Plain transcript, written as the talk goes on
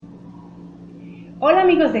Hola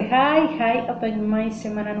amigos de Hive Open My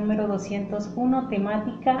semana número 201,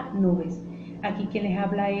 temática nubes. Aquí quien les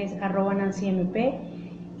habla es @NancyMP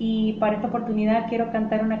y para esta oportunidad quiero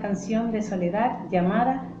cantar una canción de Soledad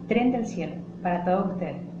llamada Tren del Cielo para todos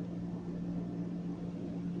ustedes.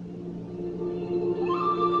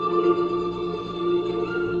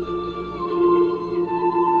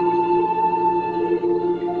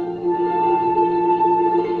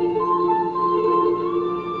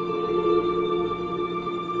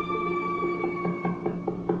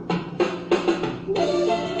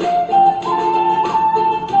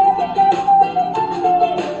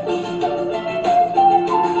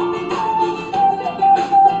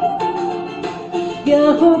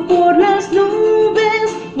 Viajo por las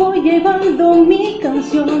nubes, voy llevando mi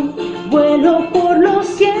canción. Vuelo por los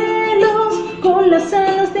cielos con las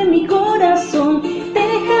alas de mi corazón.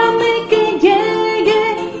 Déjame que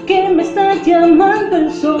llegue, que me está llamando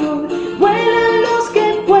el sol. Vuelan los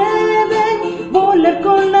que pueden volar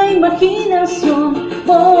con la imaginación.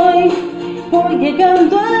 Voy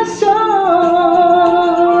llegando al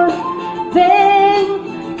sol. Ven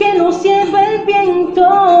que nos lleva el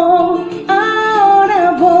viento.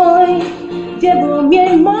 Llevo mi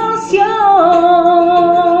emoción,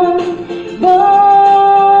 voy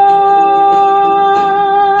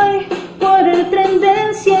por el tren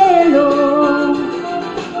del cielo.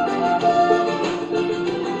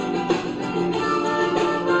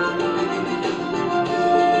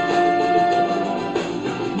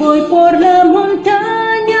 Voy por la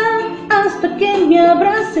montaña hasta que me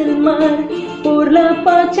abrace el mar, por la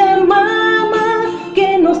Pachamama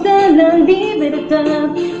que nos da la libertad.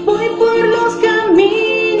 Voy por los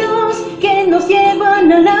caminos que nos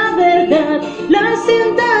llevan a la verdad, la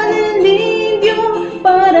senda del indio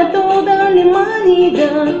para toda la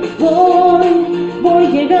humanidad. Voy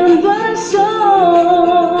llegando al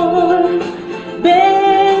sol.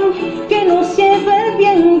 Ven que nos lleva el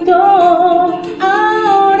viento.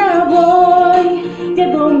 Ahora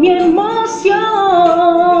llevo mi emoción.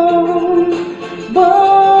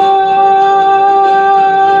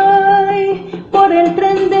 Por el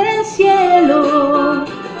tren del cielo.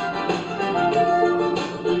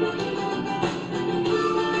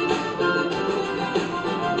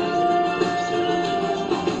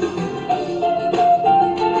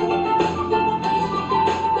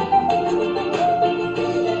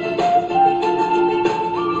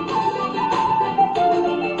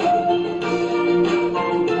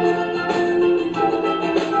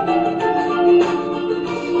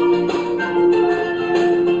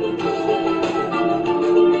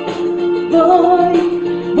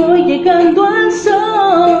 Voy llegando al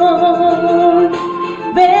sol.